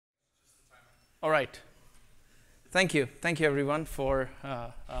All right. Thank you. Thank you, everyone, for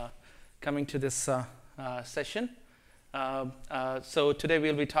coming to this session. So today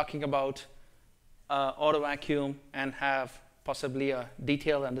we'll be talking about Autovacuum and have possibly a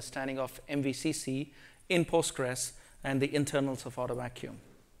detailed understanding of MVCC in Postgres and the internals of Autovacuum.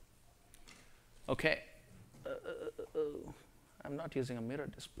 Okay. I'm not using a mirror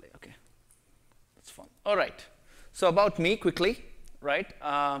display. Okay. That's fun. All right. So about me quickly, right?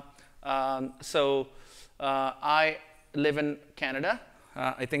 I live in Canada.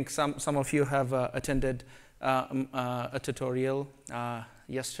 I think some of you have attended a tutorial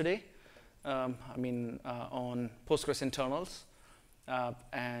yesterday. On Postgres internals,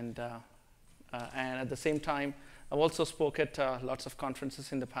 and at the same time, I've also spoke at lots of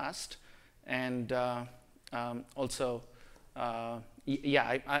conferences in the past, and also, I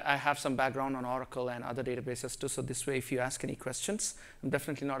have some background on Oracle and other databases too. So this way, if you ask any questions, I'm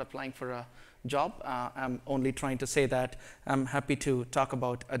definitely not applying for a job. I'm only trying to say that I'm happy to talk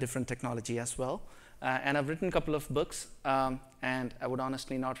about a different technology as well. And I've written a couple of books, and I would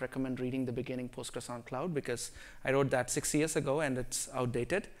honestly not recommend reading the beginning Postgres on Cloud because I wrote that 6 years ago and it's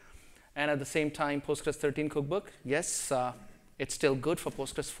outdated. And at the same time, Postgres 13 cookbook, yes, it's still good for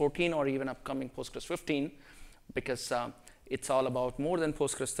Postgres 14 or even upcoming Postgres 15 because it's all about more than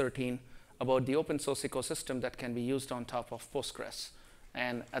Postgres 13, about the open source ecosystem that can be used on top of Postgres.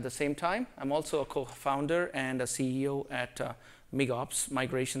 And at the same time, I'm also a co-founder and a CEO at MIGOps,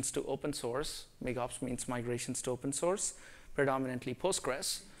 Migrations to Open Source. MIGOps means Migrations to Open Source, predominantly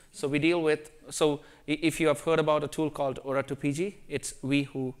Postgres. So we deal with, so if you have heard about a tool called OLTP, it's we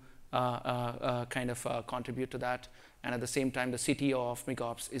who contribute to that. And at the same time, the CTO of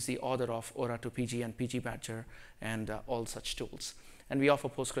MIGOps is the author of OLTP and PG Badger and all such tools. And we offer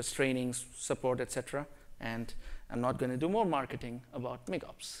Postgres trainings, support, etc. And I'm not going to do more marketing about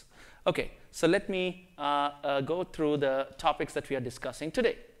MIGOps. Okay, so let me go through the topics that we are discussing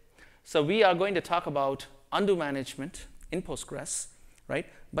today. So we are going to talk about undo management in Postgres, right?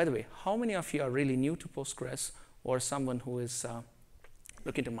 By the way, how many of you are really new to Postgres or someone who is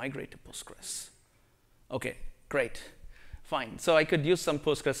looking to migrate to Postgres? Okay, great, fine. So I could use some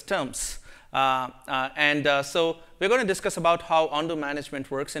Postgres terms. So we're going to discuss about how undo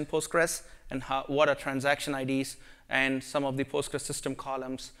management works in Postgres and what are transaction IDs and some of the Postgres system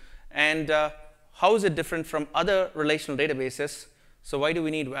columns. And how is it different from other relational databases? So why do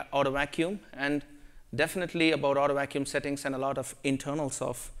we need Autovacuum? And definitely about Autovacuum settings and a lot of internals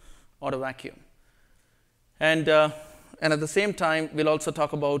of Autovacuum. And at the same time, we'll also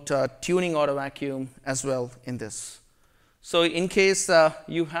talk about tuning Autovacuum as well in this. So in case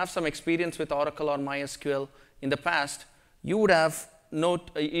you have some experience with Oracle or MySQL in the past, you would have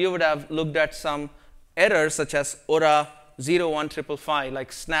looked at some errors such as ORA 01555,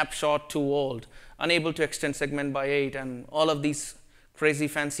 like snapshot too old, unable to extend segment by 8, and all of these crazy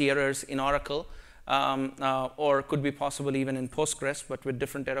fancy errors in Oracle, or could be possible even in Postgres, but with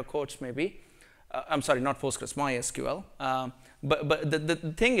different error codes maybe. I'm sorry, not Postgres, MySQL. But the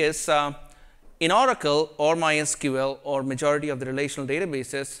thing is, in Oracle or MySQL or majority of the relational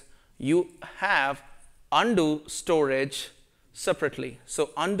databases, you have undo storage separately.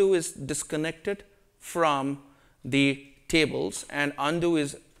 So undo is disconnected from the tables, and undo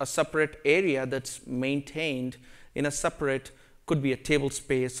is a separate area that's maintained in a separate, could be a table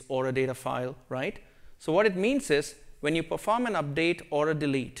space or a data file, right? So what it means is when you perform an update or a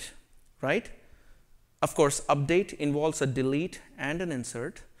delete, right? Of course, update involves a delete and an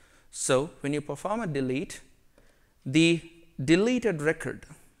insert. So when you perform a delete, the deleted record,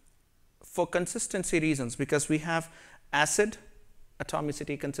 for consistency reasons, because we have ACID,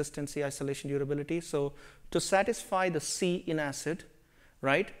 atomicity, consistency, isolation, durability. So to satisfy the C in ACID,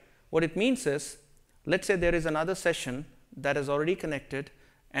 right, what it means is, let's say there is another session that is already connected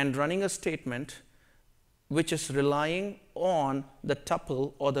and running a statement which is relying on the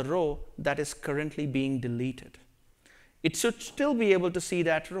tuple or the row that is currently being deleted. It should still be able to see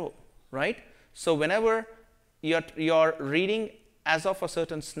that row, right? So whenever you're reading as of a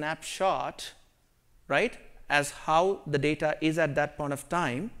certain snapshot, right, as how the data is at that point of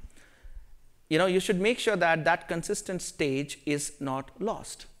time, you should make sure that that consistent stage is not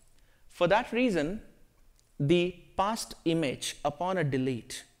lost. For that reason, the past image upon a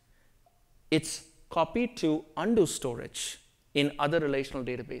delete, it's copied to undo storage in other relational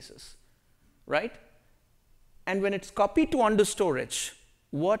databases, right? And when it's copied to undo storage,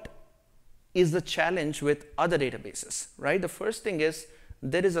 what is the challenge with other databases, right? The first thing is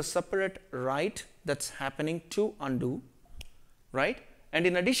there is a separate write that's happening to undo, right? And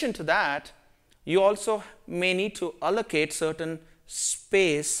in addition to that, you also may need to allocate certain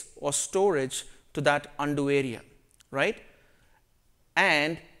space or storage to that undo area, right?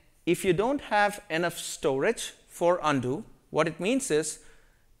 And if you don't have enough storage for undo, what it means is,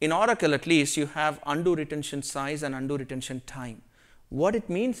 in Oracle at least, you have undo retention size and undo retention time. What it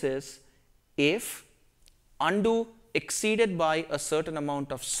means is, if undo exceeded by a certain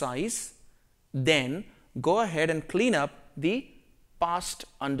amount of size, then go ahead and clean up the past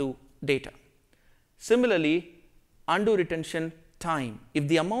undo data. Similarly, undo retention time. If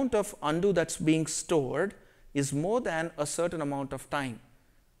the amount of undo that's being stored is more than a certain amount of time,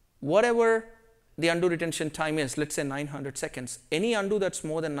 whatever the undo retention time is, let's say 900 seconds, any undo that's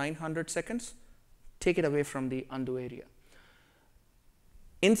more than 900 seconds, take it away from the undo area.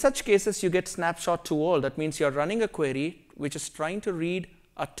 In such cases, you get snapshot to all. That means you're running a query which is trying to read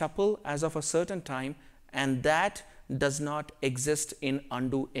a tuple as of a certain time, and that does not exist in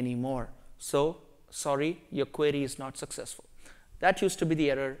undo anymore. So, sorry, your query is not successful. That used to be the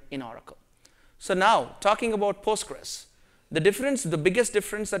error in Oracle. So now, talking about Postgres, the biggest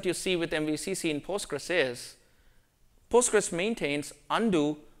difference that you see with MVCC in Postgres is, Postgres maintains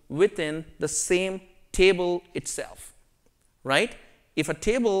undo within the same table itself, right? If a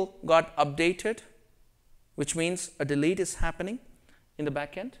table got updated, which means a delete is happening in the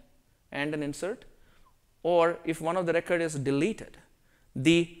backend and an insert, or if one of the record is deleted,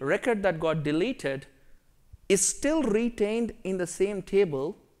 the record that got deleted is still retained in the same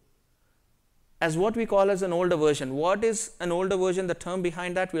table as what we call as an older version. What is an older version? The term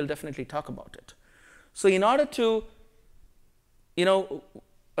behind that, we'll definitely talk about it. So in order to, in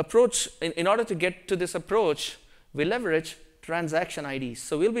order to get to this approach, we leverage transaction IDs.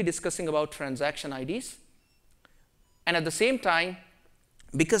 So we'll be discussing about transaction IDs. And at the same time,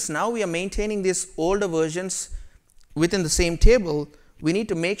 because now we are maintaining these older versions within the same table, we need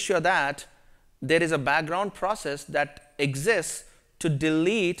to make sure that there is a background process that exists to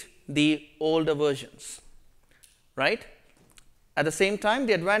delete the older versions, right? At the same time,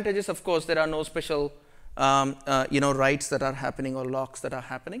 the advantage is, of course, there are no special writes that are happening or locks that are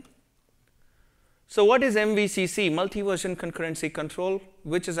happening. So what is MVCC, multi-version concurrency control,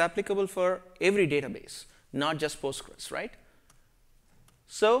 which is applicable for every database, not just Postgres, right?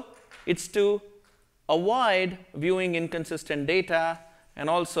 So it's to avoid viewing inconsistent data, and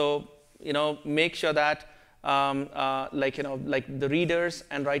also make sure that like the readers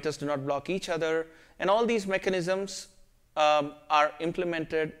and writers do not block each other, and all these mechanisms are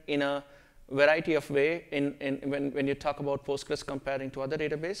implemented in a variety of way when you talk about Postgres comparing to other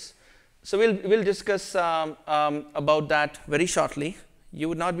database. So we'll discuss about that very shortly. You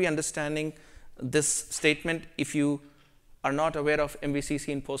would not be understanding this statement if you are not aware of MVCC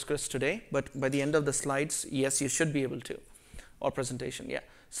in Postgres today, but by the end of the slides, yes, you should be able to, or presentation, yeah.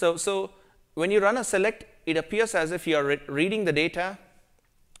 So when you run a select, it appears as if you are reading the data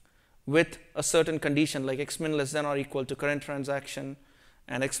with a certain condition, like xmin less than or equal to current transaction,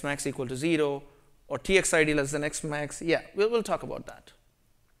 and xmax equal to 0, or txid less than xmax. Yeah, we'll talk about that.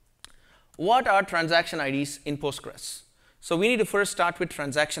 What are transaction IDs in Postgres? So we need to first start with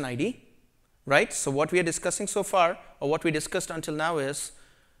transaction ID, right? So what we are discussing so far, or what we discussed until now, is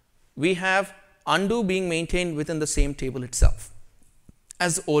we have undo being maintained within the same table itself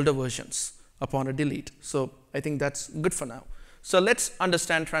as older versions upon a delete. So I think that's good for now. So let's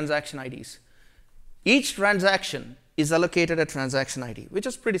understand transaction IDs. Each transaction is allocated a transaction ID, which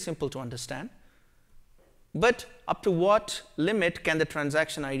is pretty simple to understand. But up to what limit can the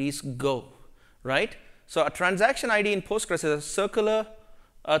transaction IDs go, right? So a transaction ID in Postgres is a circular,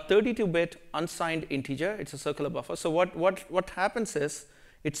 32-bit unsigned integer. It's a circular buffer. So what happens is,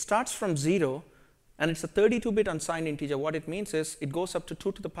 it starts from 0, and it's a 32-bit unsigned integer. What it means is, it goes up to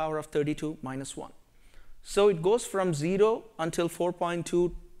 2 to the power of 32 minus 1. So it goes from 0 until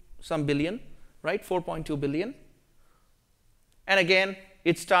 4.2 some billion, right? 4.2 billion. And again,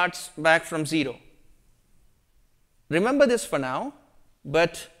 it starts back from 0. Remember this for now,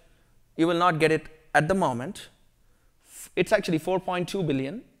 but you will not get it at the moment. It's actually 4.2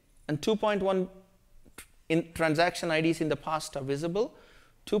 billion, and 2.1 in transaction IDs in the past are visible.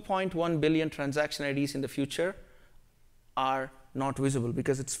 2.1 billion transaction IDs in the future are not visible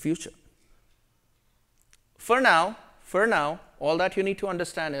because it's future. For now, all that you need to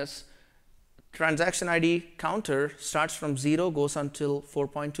understand is, transaction ID counter starts from 0, goes until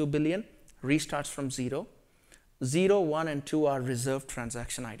 4.2 billion, restarts from 0. 0, 1, and 2 are reserved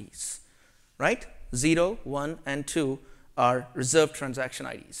transaction IDs, right? 0, 1, and 2 are reserved transaction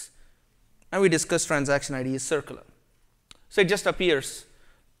IDs. And we discussed transaction ID is circular. So it just appears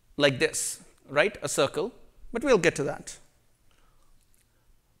like this, right? A circle, but we'll get to that.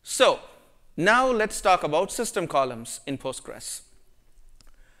 So now let's talk about system columns in Postgres.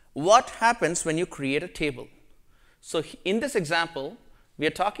 What happens when you create a table? So in this example, we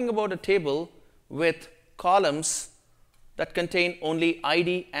are talking about a table with columns that contain only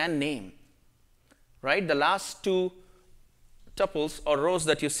ID and name, right? The last two tuples or rows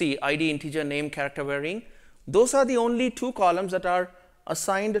that you see, ID, integer, name, character varying, those are the only two columns that are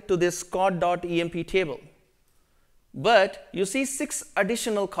assigned to this cod.emp table. But you see 6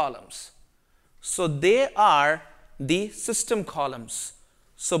 additional columns. So they are the system columns.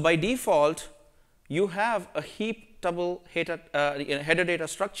 So by default, you have a heap table header data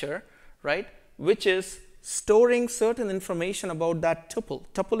structure, right, which is storing certain information about that tuple.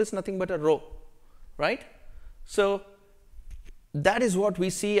 Tuple is nothing but a row, right? So that is what we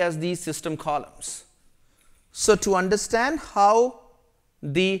see as these system columns. So to understand how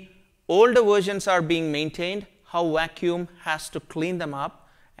the older versions are being maintained, how Vacuum has to clean them up,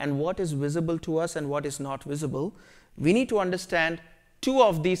 and what is visible to us and what is not visible, we need to understand 2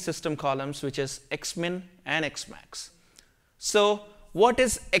 of these system columns, which is xmin and xmax. So what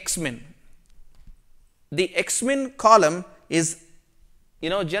is xmin? The xmin column is,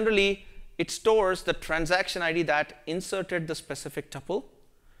 generally it stores the transaction ID that inserted the specific tuple,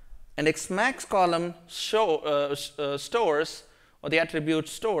 and xmax column stores, or the attribute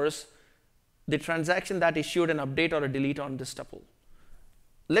stores, the transaction that issued an update or a delete on this tuple.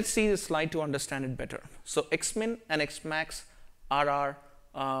 Let's see this slide to understand it better. So xmin and xmax are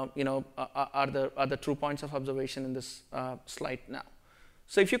the true points of observation in this slide now.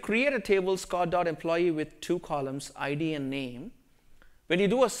 So if you create a table scott.employee with 2 columns, ID and name, when you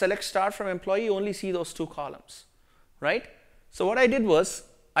do a select star from employee, you only see those 2 columns, right? So what I did was,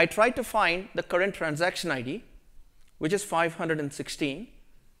 I tried to find the current transaction ID, which is 516,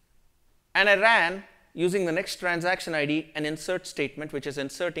 and I ran using the next transaction ID an insert statement, which is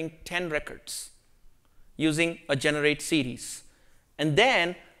inserting 10 records using a generate series. And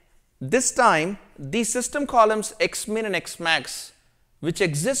then this time, the system columns xmin and xmax, which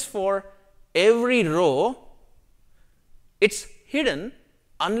exist for every row, it's hidden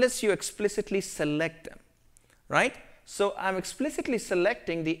unless you explicitly select them, right? So I'm explicitly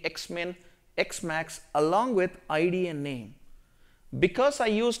selecting the xmin, xmax along with ID and name. Because I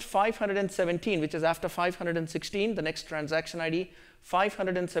used 517, which is after 516, the next transaction ID,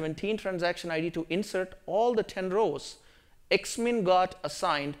 517 transaction ID to insert all the 10 rows, xmin got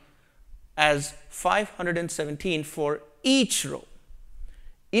assigned as 517 for each row.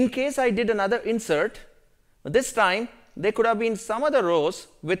 In case I did another insert, this time there could have been some other rows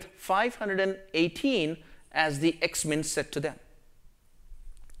with 518 as the xmin set to them.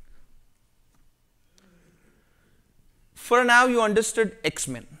 For now, you understood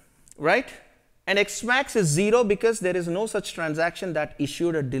xmin, right? And xmax is 0 because there is no such transaction that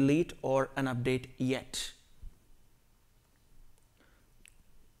issued a delete or an update yet.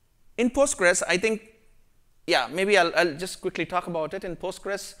 In Postgres, I think, maybe I'll just quickly talk about it. In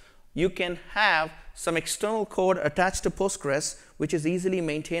Postgres, you can have some external code attached to Postgres, which is easily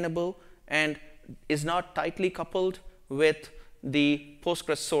maintainable and is not tightly coupled with the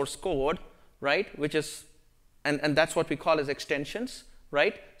Postgres source code, right? Which is, and that's what we call as extensions,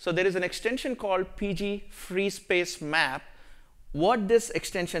 right? So there is an extension called PG free space map. What this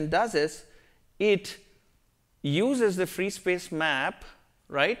extension does is it uses the free space map,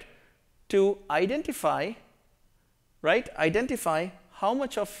 right, to identify how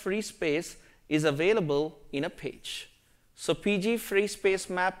much of free space is available in a page. So PG free space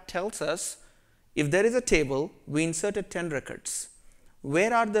map tells us if there is a table, we inserted 10 records.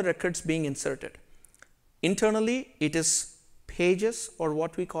 Where are the records being inserted? Internally, it is pages, or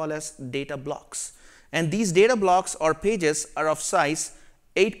what we call as data blocks. And these data blocks or pages are of size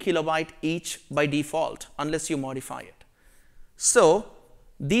 8 kilobyte each by default, unless you modify it. So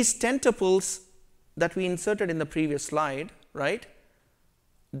these 10 tuples that we inserted in the previous slide, right,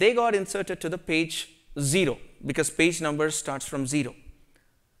 they got inserted to the page 0 because page number starts from 0.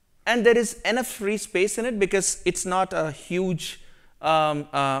 And there is enough free space in it because it's not a huge,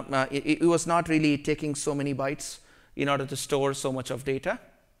 it was not really taking so many bytes in order to store so much of data.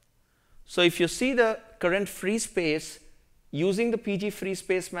 So if you see the current free space using the PG free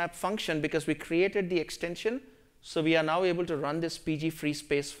space map function, because we created the extension, so we are now able to run this PG free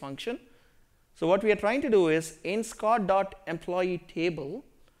space function. So what we are trying to do is in scott.employee table,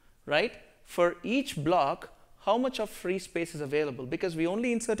 right, for each block, how much of free space is available? Because we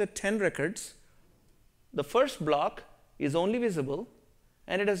only inserted 10 records, the first block is only visible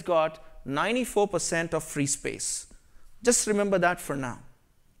and it has got 94% of free space. Just remember that for now.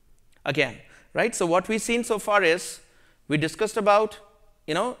 Again, right? So what we've seen so far is we discussed about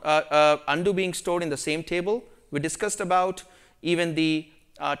undo being stored in the same table. We discussed about even the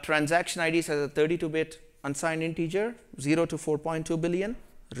transaction IDs as a 32-bit unsigned integer, 0 to 4.2 billion,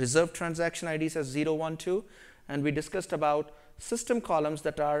 reserved transaction IDs as 0, 1, 2, and we discussed about system columns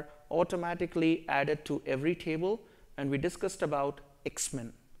that are automatically added to every table, and we discussed about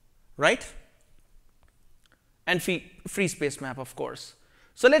xmin, right? And free space map, of course.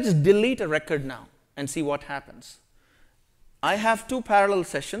 So let's delete a record now and see what happens. I have two parallel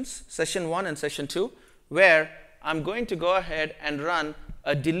sessions, session 1 and session 2, where I'm going to go ahead and run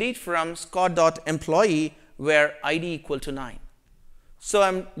a delete from scott.employee where ID equal to 9. So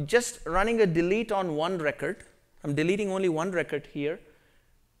I'm just running a delete on one record. I'm deleting only one record here.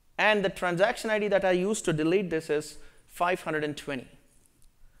 And the transaction ID that I used to delete this is 520.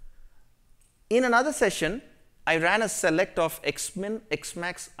 In another session, I ran a select of xmin,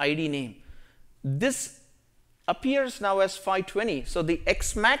 xmax ID name. This appears now as 520. So the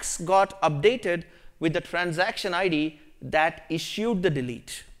xmax got updated with the transaction ID that issued the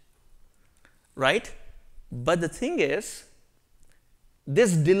delete, right? But the thing is,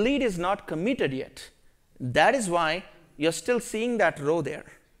 this delete is not committed yet. That is why you're still seeing that row there,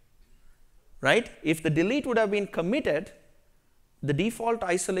 right? If the delete would have been committed, the default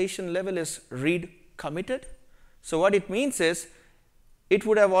isolation level is read committed. So what it means is, it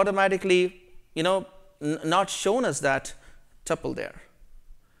would have automatically, not shown us that tuple there.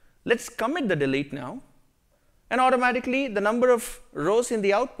 Let's commit the delete now, and automatically the number of rows in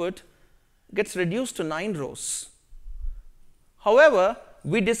the output gets reduced to 9 rows. However,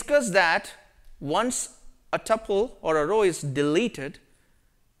 we discussed that once a tuple or a row is deleted,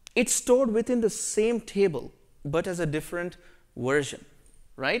 it's stored within the same table, but as a different version,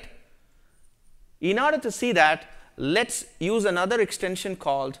 right? In order to see that, let's use another extension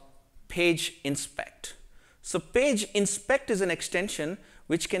called page inspect. So page inspect is an extension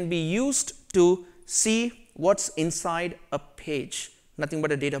which can be used to see what's inside a page, nothing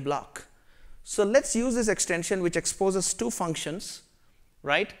but a data block. So let's use this extension which exposes two functions,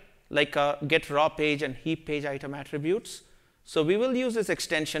 right? Like get raw page and heap page item attributes. So we will use this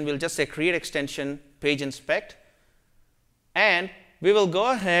extension. We'll just say create extension page inspect, and we will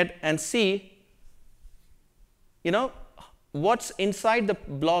go ahead and see, what's inside the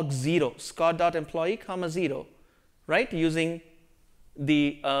block 0, scott.employee, 0, right, using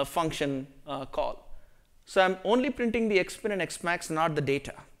the function call. So I'm only printing the xmin and xmax, not the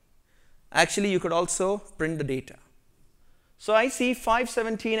data. Actually, you could also print the data. So I see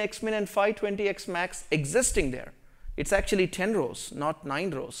 517 xmin and 520 xmax existing there. It's actually 10 rows, not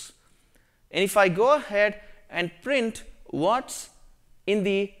 9 rows. And if I go ahead and print what's in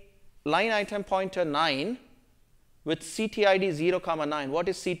the line item pointer 9, with ctid 0, 9. What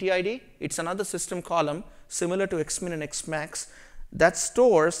is ctid? It's another system column similar to xmin and xmax that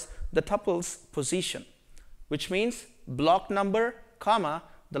stores the tuple's position, which means block number, comma,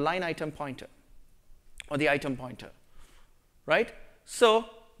 the line item pointer or the item pointer, right? So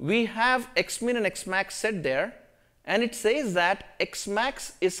we have xmin and xmax set there, and it says that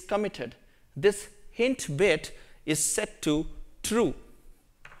xmax is committed. This hint bit is set to true.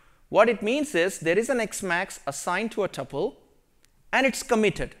 What it means is there is an xmax assigned to a tuple and it's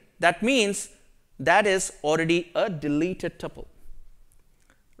committed. That means that is already a deleted tuple,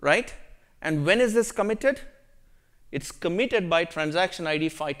 right? And when is this committed? It's committed by transaction ID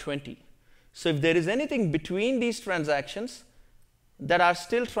 520. So if there is anything between these transactions that are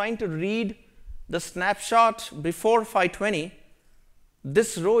still trying to read the snapshot before 520,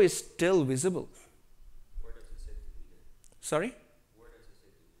 this row is still visible. Where does it say deleted? Sorry?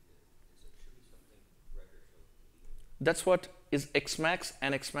 That's what is xmax,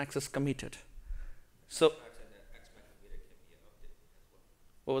 and xmax is committed. So, Xmax committed can be an update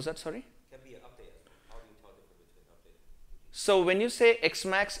as well. what was that? Sorry? Can be an update as well. How do you tell the difference between update? So when you say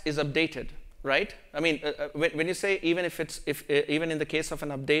xmax is updated, right? I mean, when you say even if it's even in the case of an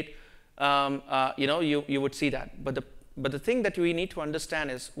update, you would see that. But the thing that we need to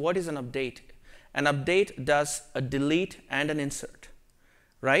understand is what is an update. An update does a delete and an insert,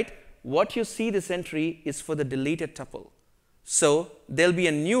 right? What you see this entry is for the deleted tuple. So there'll be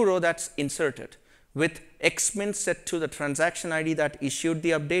a new row that's inserted with xmin set to the transaction ID that issued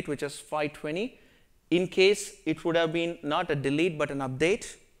the update, which is 520. In case it would have been not a delete but an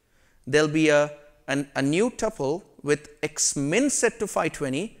update, there'll be a new tuple with xmin set to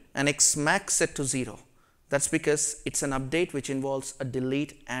 520 and xmax set to 0. That's because it's an update which involves a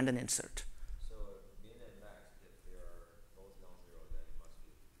delete and an insert.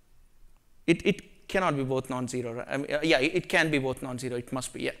 It cannot be both non-zero. I mean, yeah, it can be both non-zero. It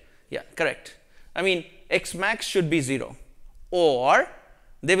must be, yeah, correct. I mean, xmax should be 0. Or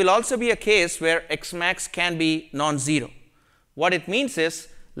there will also be a case where xmax can be non-zero. what it means is,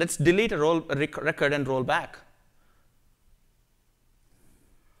 let's delete a record and roll back.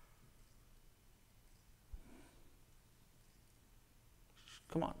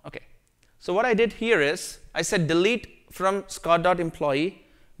 Come on, okay. So what I did here is, I said delete from Scott.employee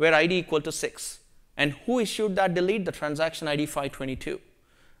where ID equal to 6. And who issued that delete? The transaction ID 522,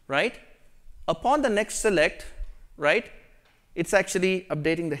 right? Upon the next select, right, it's actually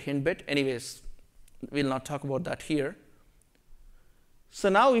updating the hint bit. Anyways, we'll not talk about that here. So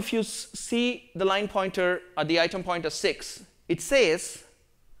now if you see the line pointer or the item pointer 6, it says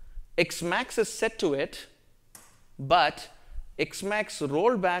Xmax is set to it, but Xmax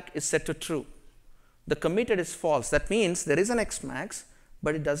rollback is set to true. The committed is false. That means there is an Xmax,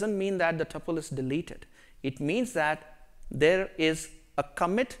 but it doesn't mean that the tuple is deleted. It means that there is a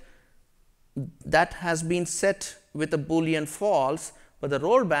commit that has been set with a Boolean false, but the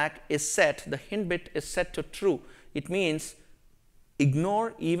rollback is set, the hint bit is set to true. It means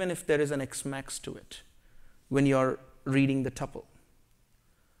ignore even if there is an Xmax to it when you're reading the tuple.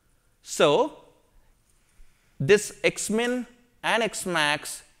 So this Xmin and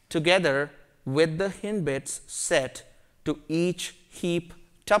Xmax together with the hint bits set to each heap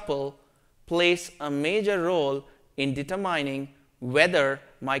tuple plays a major role in determining whether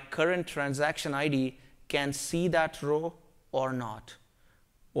my current transaction ID can see that row or not,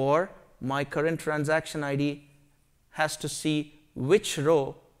 or my current transaction ID has to see which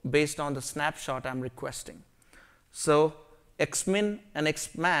row based on the snapshot I'm requesting. So Xmin and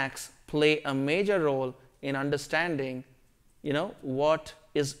Xmax play a major role in understanding, what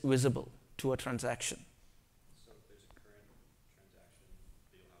is visible to a transaction. So if there's a current transaction,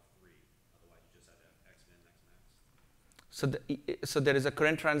 you'll have 3. Otherwise, you just have to have Xmin and Xmax. So there is a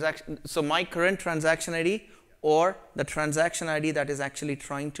current transaction. So my current transaction ID or the transaction ID that is actually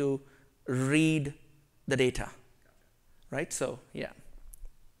trying to read the data. Gotcha. Right? So, yeah.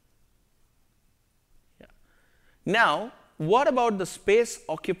 Now, what about the space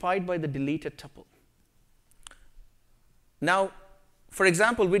occupied by the deleted tuple? Now, for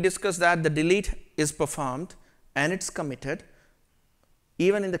example, we discussed that the delete is performed and it's committed.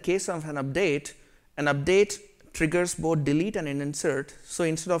 Even in the case of an update triggers both delete and an insert. So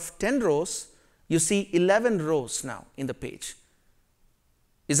instead of 10 rows, you see 11 rows now in the page.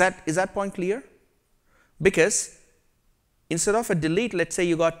 Is that point clear? Because instead of a delete, let's say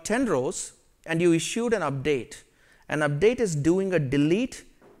you got 10 rows and you issued an update. An update is doing a delete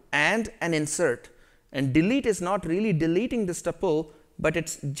and an insert. And delete is not really deleting this tuple, but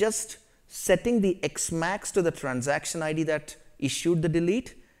it's just setting the Xmax to the transaction ID that issued the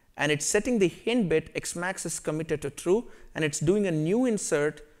delete, and it's setting the hint bit Xmax is committed to true, and it's doing a new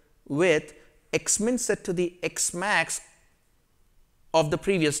insert with Xmin set to the Xmax of the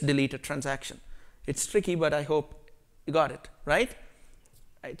previous deleted transaction. It's tricky, but I hope you got it, right?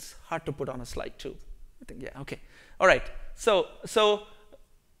 It's hard to put on a slide too. I think, yeah, okay. All right, so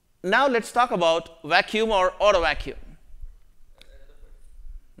now let's talk about vacuum or auto vacuum. Another question.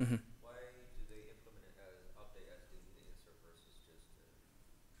 Mm-hmm. Why do they implement it as update as deleted insert versus just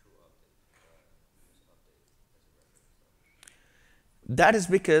true update? Just update as a reference. That is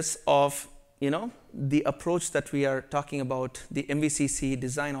because of the approach that we are talking about, the MVCC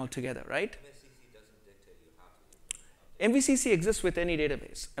design altogether, right? MVCC doesn't dictate you have to implement update. MVCC exists with any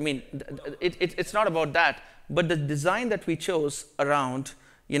database. I mean, it's not about that, but the design that we chose around,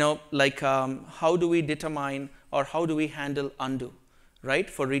 how do we determine or how do we handle undo, right,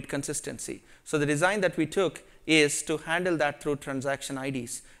 for read consistency. So the design that we took is to handle that through transaction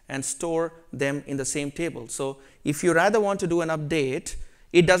IDs and store them in the same table. So if you rather want to do an update,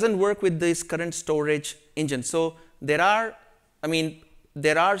 it doesn't work with this current storage engine. So there are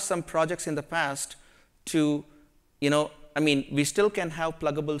some projects in the past to, we still can have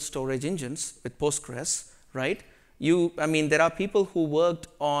pluggable storage engines with Postgres, right? There are people who worked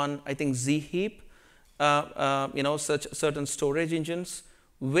on, I think, zheap, such certain storage engines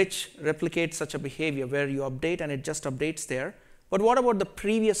which replicate such a behavior where you update and it just updates there. But what about the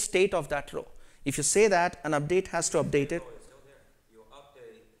previous state of that row? If you say that an update has to update it. It's still there. You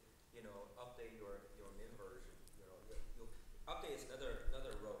update, update your min version. You update is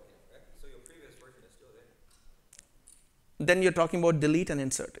another row, right? So your previous version is still there. Then you're talking about delete and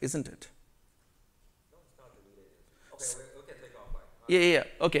insert, isn't it? No, it's not deleted. Okay, we can take offline. Yeah,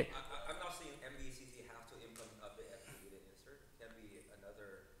 okay. I'm not seeing MVCC have to implement update as deleted insert. It can be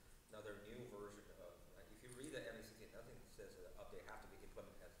another new version of. Like if you read the MVCC, nothing says that update have to be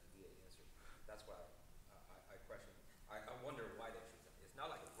implemented as deleted insert. That's why I question. I wonder why they choose that. It's not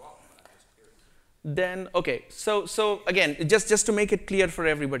like it's wrong, but I'm just curious. Then okay, so again, just to make it clear for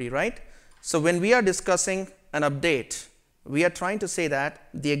everybody, right? So when we are discussing an update, We are trying to say that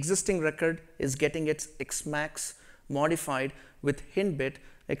the existing record is getting its Xmax modified with hint bit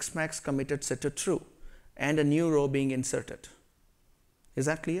Xmax committed set to true and a new row being inserted. Is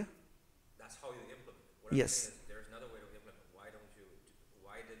that clear? That's how you implement. What yes. I'm saying is there's another way to implement.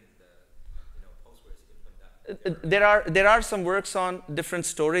 Why didn't Postgres implement that? There are some works on different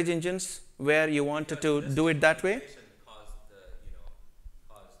storage engines where you wanted to do it that way.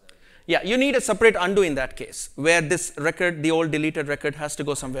 Yeah, you need a separate undo in that case, where this record, the old deleted record, has to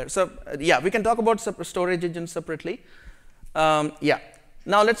go somewhere. So yeah, we can talk about storage engines separately. Yeah.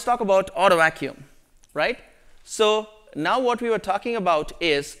 Now let's talk about AutoVacuum, right? So now what we were talking about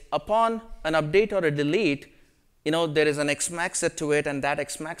is upon an update or a delete, there is an Xmax set to it, and that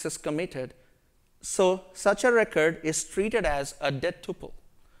Xmax is committed. So such a record is treated as a dead tuple,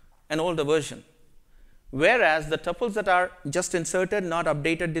 an older version. Whereas the tuples that are just inserted, not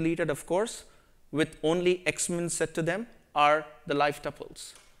updated, deleted, of course, with only xmin set to them, are the live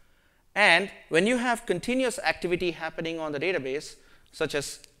tuples. And when you have continuous activity happening on the database, such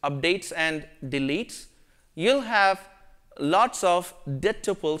as updates and deletes, you'll have lots of dead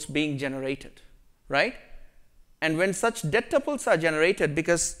tuples being generated, right? And when such dead tuples are generated,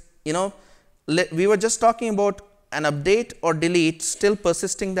 because we were just talking about an update or delete still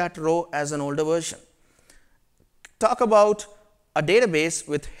persisting that row as an older version. Talk about a database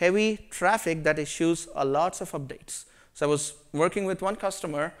with heavy traffic that issues lots of updates. So I was working with one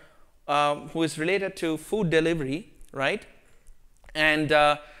customer who is related to food delivery, right? And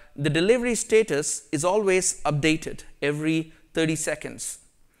the delivery status is always updated every 30 seconds.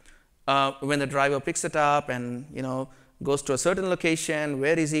 When the driver picks it up and goes to a certain location,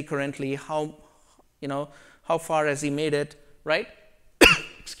 where is he currently, how far has he made it, right?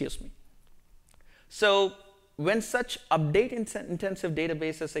 Excuse me. So when such update-intensive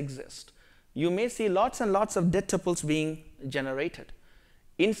databases exist, you may see lots and lots of dead tuples being generated.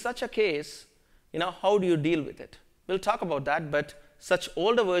 In such a case, how do you deal with it? We'll talk about that, but such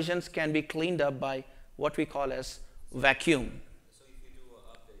older versions can be cleaned up by what we call as vacuum. So if you do an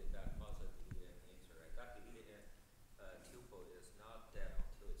update that causes a deleted answer, right? That deleted tuple is not dead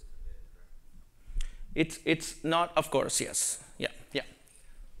until it's committed, right? It's not, of course, yes. Yeah.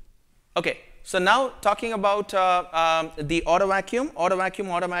 Okay. So now talking about the AutoVacuum. AutoVacuum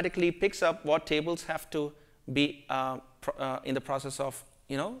automatically picks up what tables have to be in the process of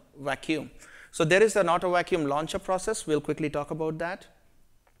vacuum. So there is an AutoVacuum launcher process. We'll quickly talk about that.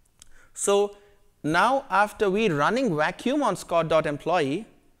 So now after we running vacuum on Scott.employee,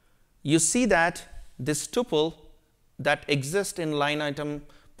 you see that this tuple that exists in line item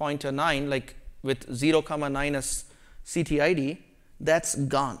pointer 9, like with 0, 9 as CTID, that's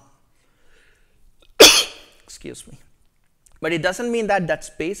gone. Excuse me. But it doesn't mean that that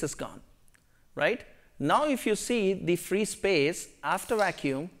space is gone, right? Now if you see the free space after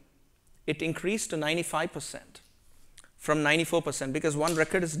vacuum, it increased to 95% from 94% because one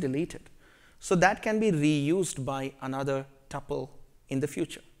record is deleted. So that can be reused by another tuple in the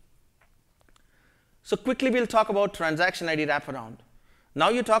future. So quickly we'll talk about transaction ID wraparound. Now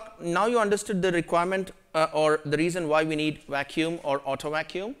you understood the requirement or the reason why we need vacuum or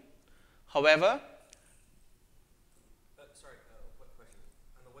AutoVacuum. However,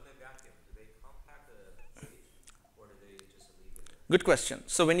 good question.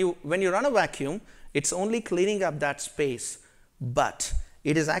 So when you run a vacuum, it's only cleaning up that space, but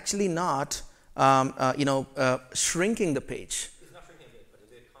it is actually not shrinking the page. It's not shrinking it, but it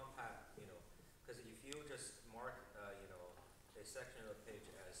will compact, because if you just mark a section of the page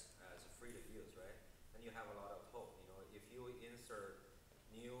as free to use, right? Then you have a lot of hope. If you insert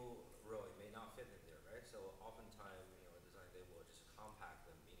new row, it may not fit in there, right? So oftentimes, design they will just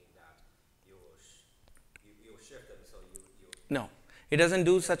compact them, meaning that you will shift them so you no. It doesn't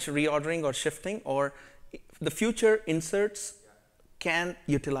do such reordering or shifting, or the future inserts can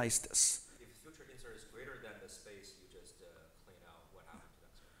utilize this. If future insert is greater than the space, you just clean out what happened to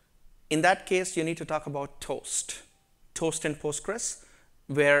that space. In that case, you need to talk about toast. Toast in Postgres,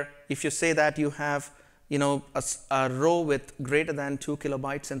 where if you say that you have a row with greater than 2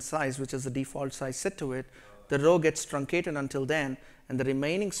 kilobytes in size, which is the default size set to it, the row gets truncated until then, and the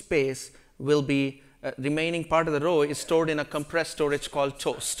remaining space will be remaining part of the row is stored in a compressed storage called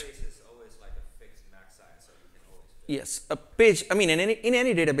toast. Space is always like a fixed max size, so you can always fit. Yes, a page, in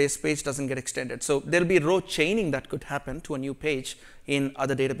any database, page doesn't get extended. So there'll be row chaining that could happen to a new page in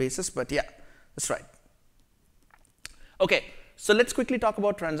other databases, but yeah, that's right. Okay, so let's quickly talk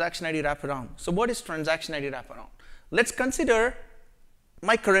about transaction ID wraparound. So what is transaction ID wraparound? Let's consider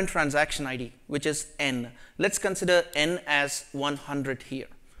my current transaction ID, which is N. Let's consider N as 100 here.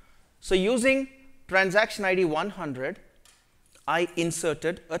 So using transaction ID 100, I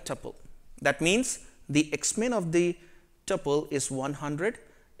inserted a tuple. That means the xmin of the tuple is 100,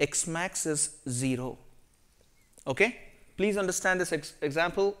 xmax is 0. Okay? Please understand this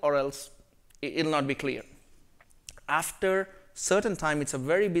example or else it will not be clear. After certain time, it's a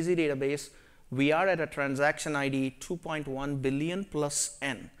very busy database, we are at a transaction ID 2.1 billion plus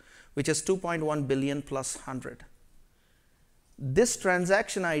n, which is 2.1 billion plus 100. This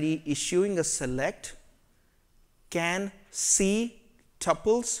transaction ID issuing a select can see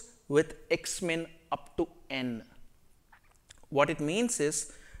tuples with xmin up to n. What it means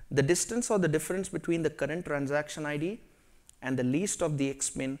is the distance or the difference between the current transaction ID and the least of the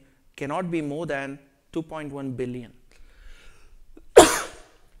xmin cannot be more than 2.1 billion.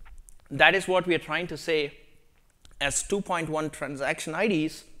 That is what we are trying to say, as 2.1 transaction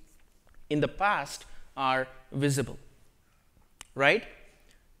IDs in the past are visible, right?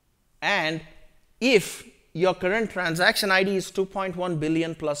 And if your current transaction ID is 2.1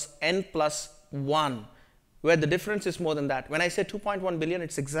 billion plus n plus 1, where the difference is more than that. When I say 2.1 billion,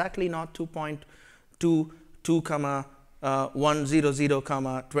 it's exactly not 2.22 comma 100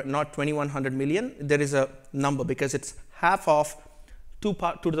 comma not 2100 million. There is a number because it's half of 2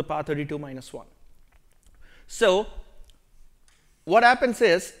 to the power 32 minus 1. So what happens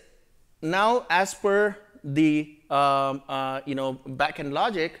is, now as per the backend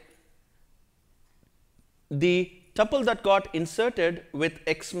logic, the tuple that got inserted with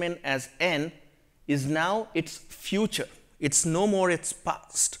xmin as n is now its future. It's no more its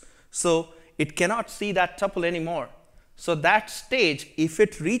past. So it cannot see that tuple anymore. So that stage, if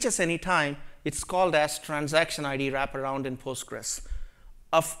it reaches any time, it's called as transaction ID wraparound in Postgres.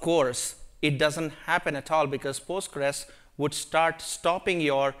 Of course, it doesn't happen at all because Postgres would start stopping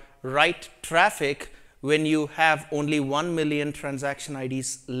your write traffic when you have only 1 million transaction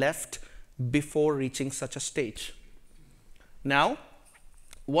IDs left before reaching such a stage. Now,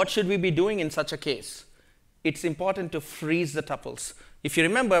 what should we be doing in such a case? It's important to freeze the tuples. If you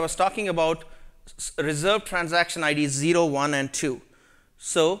remember, I was talking about reserved transaction IDs 0, 1, and 2.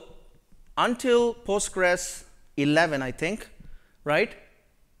 So until Postgres 11, I think, right,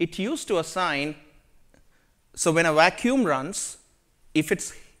 it used to assign, so when a vacuum runs, if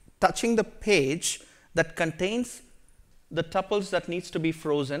it's touching the page that contains the tuples that needs to be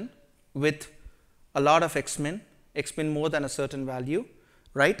frozen with a lot of xmin more than a certain value,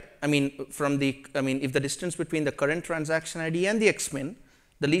 right? If the distance between the current transaction ID and the xmin,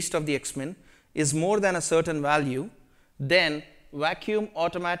 the least of the xmin, is more than a certain value, then vacuum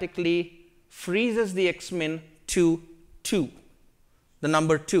automatically freezes the xmin to 2, the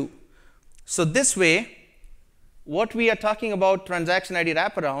number 2. So this way, what we are talking about transaction ID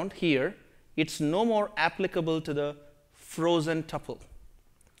wraparound here, it's no more applicable to the frozen tuple,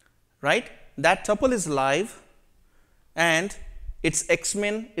 right? That tuple is live and its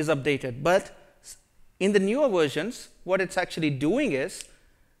xmin is updated. But in the newer versions, what it's actually doing is,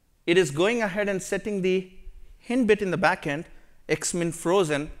 it is going ahead and setting the hint bit in the backend, xmin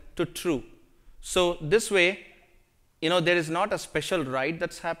frozen, to true. So this way, there is not a special write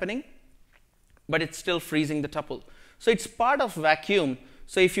that's happening, but it's still freezing the tuple. So it's part of vacuum.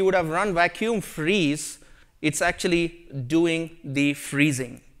 So if you would have run vacuum freeze, it's actually doing the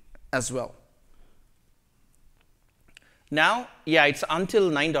freezing as well. Now, yeah, it's until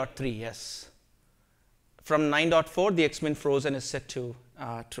 9.3, yes. From 9.4, the xmin frozen is set to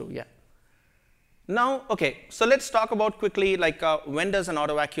true, yeah. Now, okay, so let's talk about quickly, when does an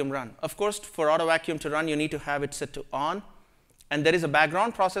Autovacuum run? Of course, for Autovacuum to run, you need to have it set to on. And there is a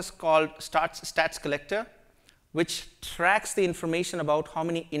background process called stats collector, which tracks the information about how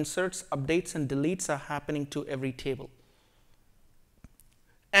many inserts, updates, and deletes are happening to every table.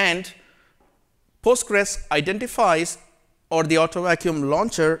 And Postgres identifies, or the Autovacuum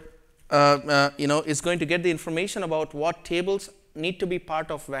launcher, is going to get the information about what tables need to be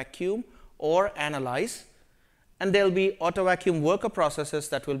part of vacuum or analyze, and there will be Autovacuum worker processes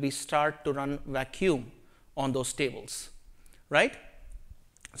that will be start to run vacuum on those tables, right?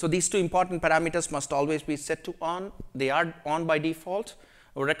 So these two important parameters must always be set to on. They are on by default.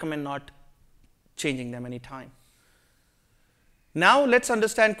 I would recommend not changing them anytime. Now let's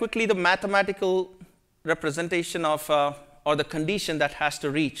understand quickly the mathematical representation of or the condition that has to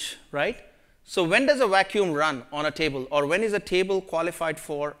reach, right? So when does a vacuum run on a table, or when is a table qualified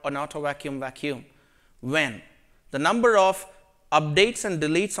for an Autovacuum vacuum? When the number of updates and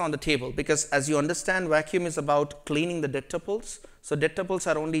deletes on the table, because as you understand, vacuum is about cleaning the dead tuples. So dead tuples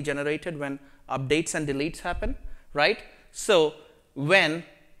are only generated when updates and deletes happen, right? So when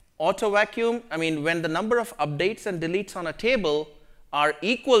Autovacuum, when the number of updates and deletes on a table are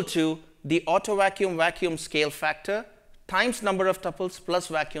equal to the Autovacuum vacuum scale factor times number of tuples plus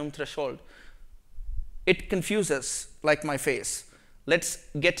vacuum threshold. It confuses like my face. Let's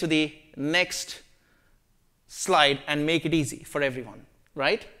get to the next slide and make it easy for everyone,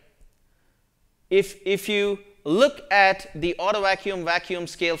 right? If you look at the AutoVacuum vacuum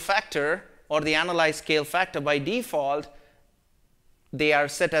scale factor or the analyze scale factor, by default, they are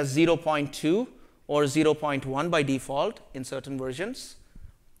set as 0.2 or 0.1 by default in certain versions.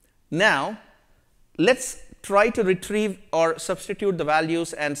 Now, let's try to retrieve or substitute the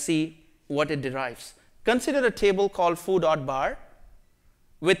values and see what it derives. Consider a table called foo.bar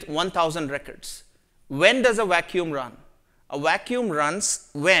with 1,000 records. When does a vacuum run? A vacuum runs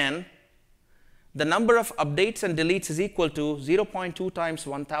when the number of updates and deletes is equal to 0.2 times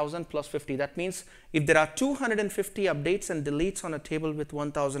 1,000 plus 50. That means if there are 250 updates and deletes on a table with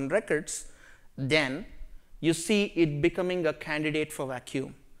 1,000 records, then you see it becoming a candidate for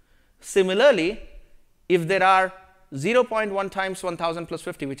vacuum. Similarly, if there are 0.1 times 1,000 plus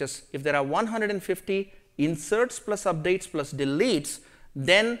 50, which is if there are 150 inserts plus updates plus deletes,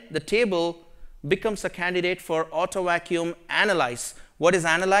 then the table becomes a candidate for AutoVacuum analyze. What is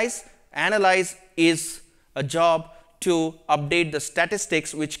analyze? Analyze is a job to update the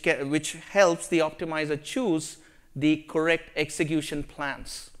statistics, which helps the optimizer choose the correct execution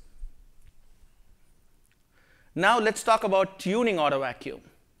plans. Now let's talk about tuning AutoVacuum,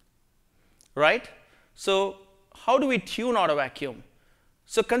 right? So how do we tune AutoVacuum?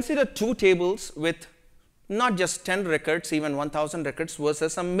 So consider two tables with not just 10 records, even 1,000 records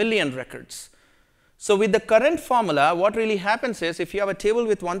versus a million records. So with the current formula, what really happens is if you have a table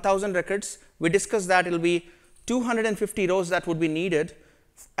with 1,000 records, we discussed that it will be 250 rows that would be needed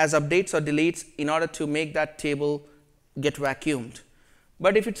as updates or deletes in order to make that table get vacuumed.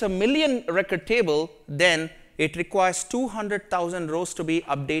 But if it's a million record table, then it requires 200,000 rows to be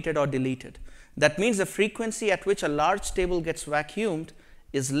updated or deleted. That means the frequency at which a large table gets vacuumed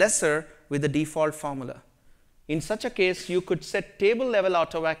is lesser with the default formula. In such a case, you could set table level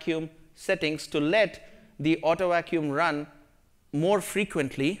AutoVacuum settings to let the AutoVacuum run more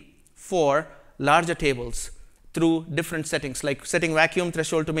frequently for larger tables through different settings, like setting vacuum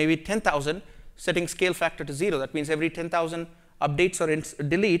threshold to maybe 10,000, setting scale factor to 0. That means every 10,000 updates or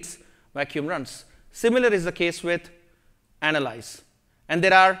deletes, vacuum runs. Similar is the case with analyze. And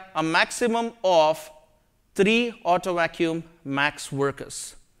there are a maximum of 3 AutoVacuum max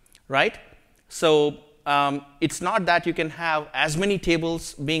workers, right? So it's not that you can have as many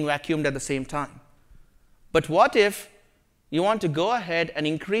tables being vacuumed at the same time. But what if you want to go ahead and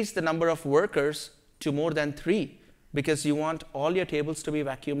increase the number of workers to more than 3 because you want all your tables to be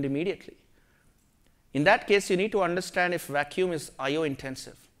vacuumed immediately? In that case, you need to understand if vacuum is I/O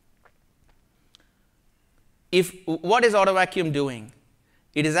intensive. What is AutoVacuum doing?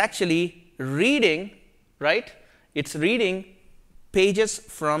 It is actually reading, right? It's reading pages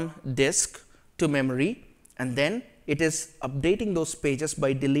from disk to memory, and then it is updating those pages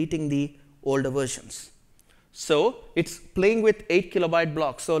by deleting the older versions. So it's playing with 8 kilobyte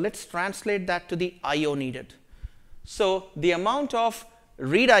blocks. So let's translate that to the I/O needed. So the amount of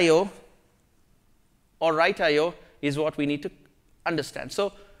read I/O or write I/O is what we need to understand.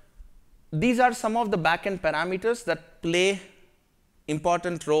 So these are some of the backend parameters that play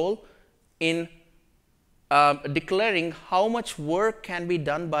important role in declaring how much work can be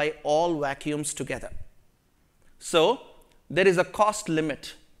done by all vacuums together. So there is a cost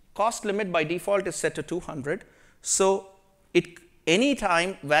limit. Cost limit by default is set to 200. So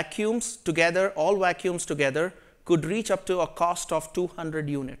anytime vacuums together, all vacuums together, could reach up to a cost of 200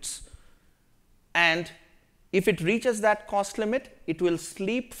 units. And if it reaches that cost limit, it will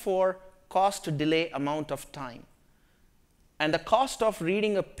sleep for cost delay amount of time. And the cost of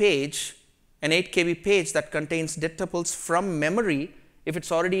reading a page, an 8 KB page that contains dead tuples from memory, if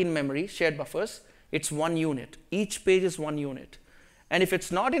it's already in memory, shared buffers, it's 1 unit. Each page is 1 unit. And if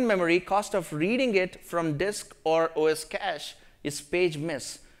it's not in memory, cost of reading it from disk or OS cache is page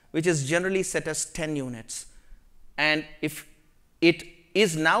miss, which is generally set as 10 units. And if it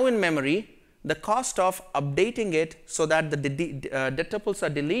is now in memory, the cost of updating it so that the dead tuples are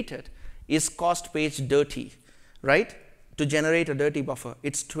deleted is cost page dirty, right? To generate a dirty buffer,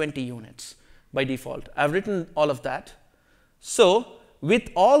 it's 20 units by default. I've written all of that. So with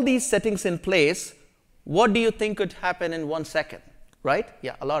all these settings in place, what do you think could happen in 1 second, right?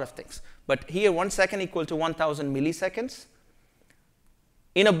 Yeah, a lot of things. But here 1 second equal to 1,000 milliseconds.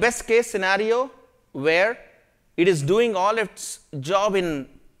 In a best case scenario where it is doing all its job in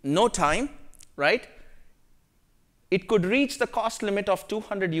no time, right? It could reach the cost limit of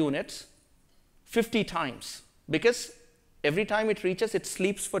 200 units 50 times, because every time it reaches, it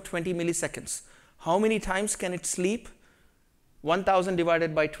sleeps for 20 milliseconds. How many times can it sleep? 1000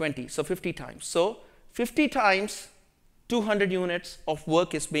 divided by 20, so 50 times. So 50 times 200 units of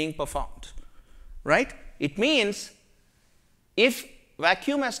work is being performed, right? It means if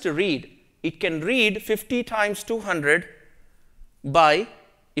vacuum has to read, it can read 50 times 200 by,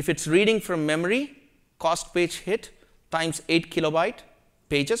 if it's reading from memory, cost page hit times 8 kilobyte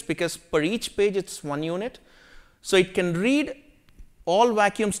pages, because per each page it's 1 unit. So it can read, all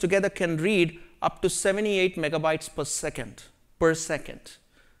vacuums together can read up to 78 megabytes per second,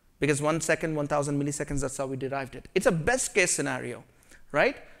 because 1 second, 1000 milliseconds, that's how we derived it. It's a best case scenario,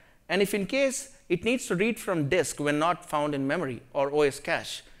 right? And if in case it needs to read from disk when not found in memory or OS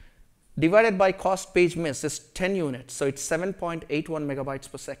cache, divided by cost page miss is 10 units, so it's 7.81 megabytes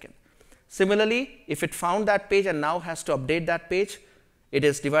per second. Similarly, if it found that page and now has to update that page, it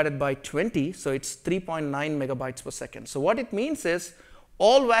is divided by 20, so it's 3.9 megabytes per second. So what it means is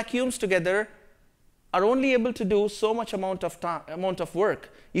all vacuums together are only able to do so much amount of work.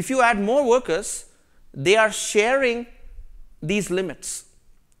 If you add more workers, they are sharing these limits,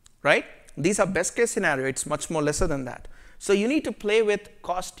 right? These are best case scenario, it's much more lesser than that. So you need to play with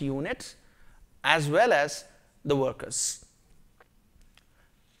cost units as well as the workers.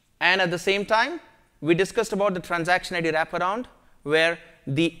 And at the same time, we discussed about the transaction ID wraparound, where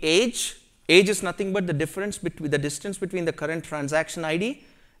the age is nothing but the difference between the distance between the current transaction ID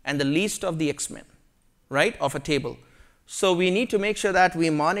and the least of the X-min, right, of a table. So we need to make sure that we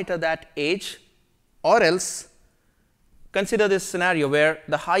monitor that age, or else consider this scenario where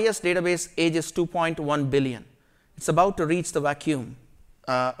the highest database age is 2.1 billion. It's about to reach the vacuum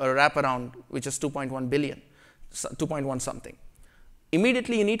wraparound, which is 2.1 billion, 2.1 something.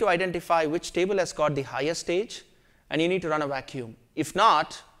 Immediately you need to identify which table has got the highest age, and you need to run a vacuum. If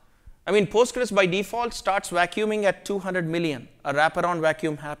not, I mean, Postgres by default starts vacuuming at 200 million. A wraparound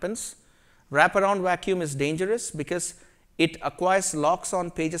vacuum happens. Wraparound vacuum is dangerous because it acquires locks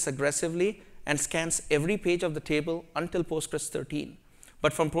on pages aggressively and scans every page of the table until Postgres 13.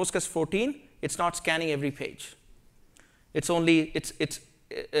 But from Postgres 14, it's not scanning every page. It's only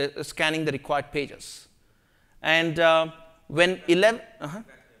scanning the required pages. And when 11,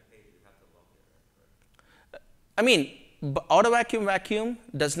 I mean, AutoVacuum vacuum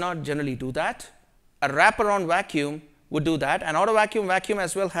does not generally do that. A wraparound vacuum would do that. And AutoVacuum vacuum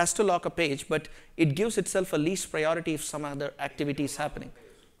as well has to lock a page, but it gives itself a least priority if some other activity is happening.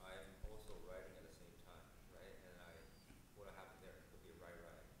 I'm also writing at the same time, right? And what happened there would be a write.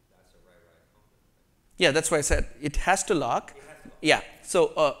 That's a write conflict. Yeah, that's why I said it has to lock. Yeah,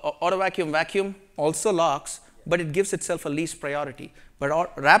 so AutoVacuum vacuum also locks, but it gives itself a least priority. But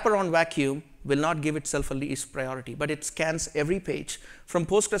wraparound vacuum will not give itself a least priority, but it scans every page. From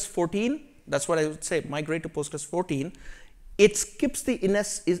Postgres 14, that's what I would say, migrate to Postgres 14, it skips the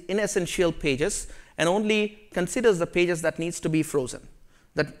inessential pages and only considers the pages that needs to be frozen,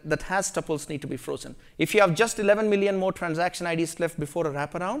 that has tuples need to be frozen. If you have just 11 million more transaction IDs left before a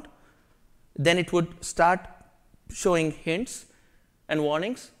wraparound, then it would start showing hints and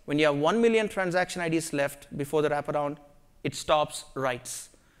warnings. When you have 1 million transaction IDs left before the wraparound, it stops writes.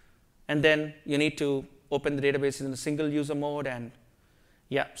 And then you need to open the database in a single user mode. And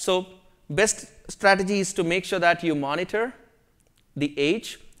yeah, so best strategy is to make sure that you monitor the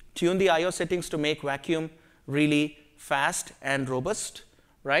age, tune the IO settings to make vacuum really fast and robust,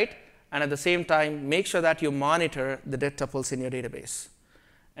 right? And at the same time, make sure that you monitor the dead tuples in your database.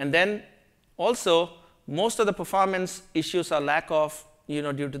 And then also, most of the performance issues are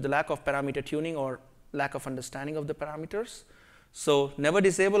due to the lack of parameter tuning or lack of understanding of the parameters. So never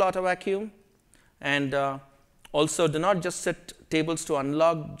disable AutoVacuum, and also do not just set tables to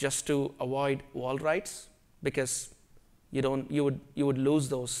unlock just to avoid wall writes, because you would lose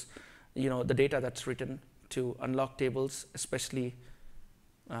those, the data that's written to unlock tables, especially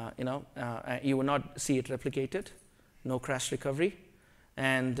you will not see it replicated, no crash recovery,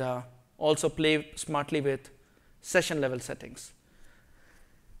 and also play smartly with session level settings.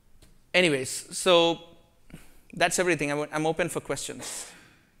 Anyways, so that's everything. I'm open for questions.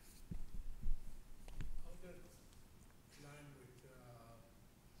 How does it align with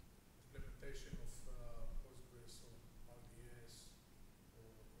implementation of Postgres or RDS or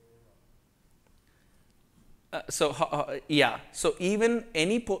Aurora? So even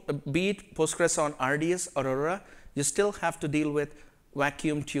any, be it Postgres on RDS or Aurora, you still have to deal with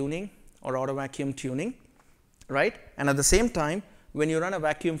vacuum tuning or AutoVacuum tuning, right? And at the same time, when you run a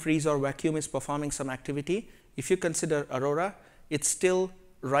vacuum freeze or vacuum is performing some activity, if you consider Aurora, it's still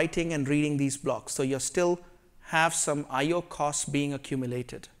writing and reading these blocks. So you still have some IO costs being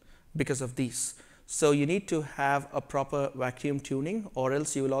accumulated because of these. So you need to have a proper vacuum tuning, or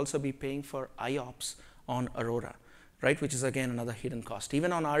else you will also be paying for IOPS on Aurora. right? Which is again another hidden cost.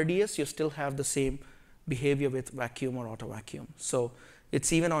 Even on RDS, you still have the same behavior with vacuum or auto vacuum. So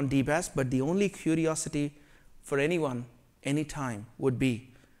it's even on DBaaS, but the only curiosity for anyone, anytime, would be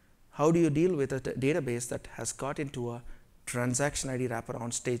how do you deal with a database that has got into a transaction ID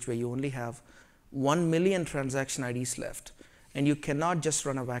wraparound stage where you only have 1 million transaction IDs left, and you cannot just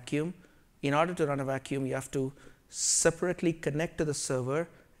run a vacuum. In order to run a vacuum, you have to separately connect to the server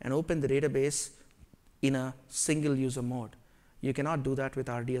and open the database in a single user mode. You cannot do that with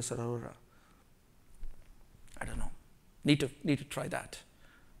RDS or Aurora. I don't know. Need to try that.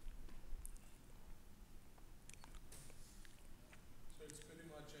 So it's pretty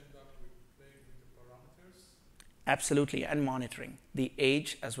much end up with playing with the parameters. Absolutely, and monitoring the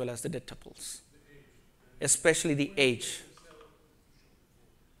age as well as the dead tuples, The age. especially the age.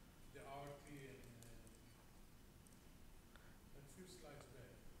 The RT and a few slides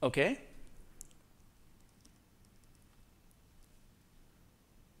back. Okay.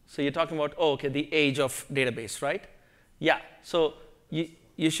 So you're talking about, oh, okay, the age of database, right? Yeah, so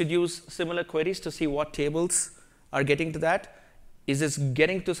you should use similar queries to see what tables are getting to that. Is this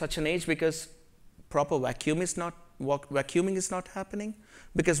getting to such an age because proper vacuuming is not happening?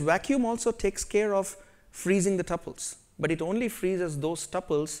 Because vacuum also takes care of freezing the tuples, but it only freezes those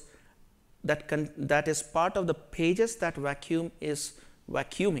tuples that is part of the pages that vacuum is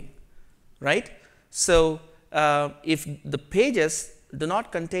vacuuming, right? So if the pages do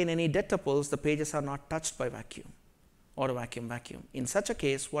not contain any dead tuples, the pages are not touched by vacuum, auto vacuum. In such a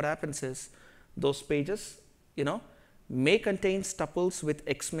case, what happens is those pages, may contain tuples with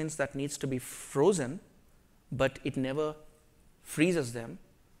xmins that needs to be frozen, but it never freezes them.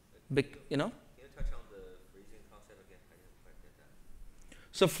 Can you touch on the freezing concept again? I didn't quite get that.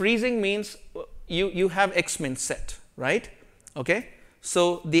 So freezing means you have xmin set, right? Okay.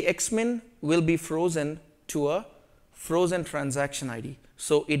 So the xmin will be frozen to a frozen transaction ID.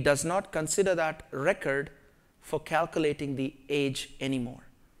 So it does not consider that record for calculating the age anymore.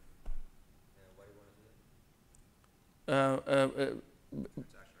 Why do you want to do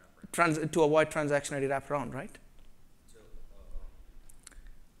that? To avoid transaction ID wraparound, right? So,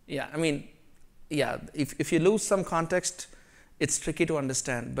 Yeah, I mean, yeah, if you lose some context, it's tricky to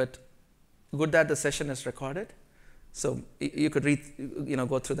understand, but good that the session is recorded. So you could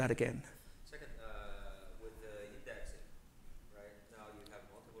go through that again. second, with the indexing, right? Now you have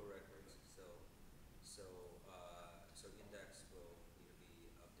multiple records, so index will need to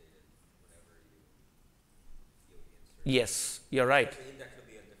be updated whenever you insert. Yes, you're right. The index will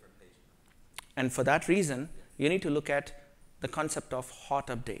be on different page now. And for that reason, you need to look at the concept of hot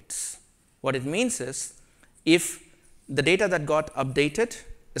updates. What it means is, if the data that got updated,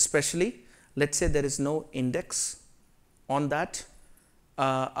 especially, let's say there is no index on that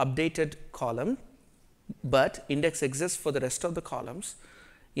updated column, but index exists for the rest of the columns.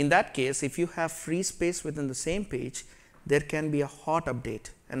 In that case, if you have free space within the same page, there can be a hot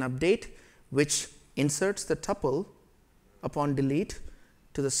update, an update which inserts the tuple upon delete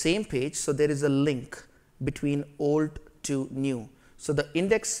to the same page, so there is a link between old to new. So the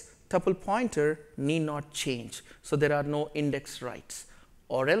index tuple pointer need not change, so there are no index writes,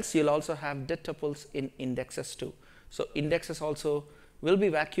 or else you'll also have dead tuples in indexes too. So indexes also will be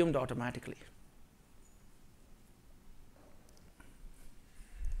vacuumed automatically.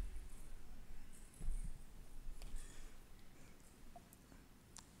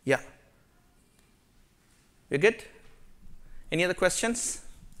 Yeah. You're good? Any other questions?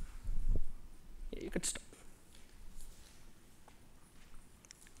 You could stop.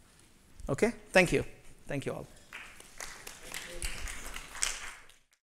 Okay, thank you. Thank you all.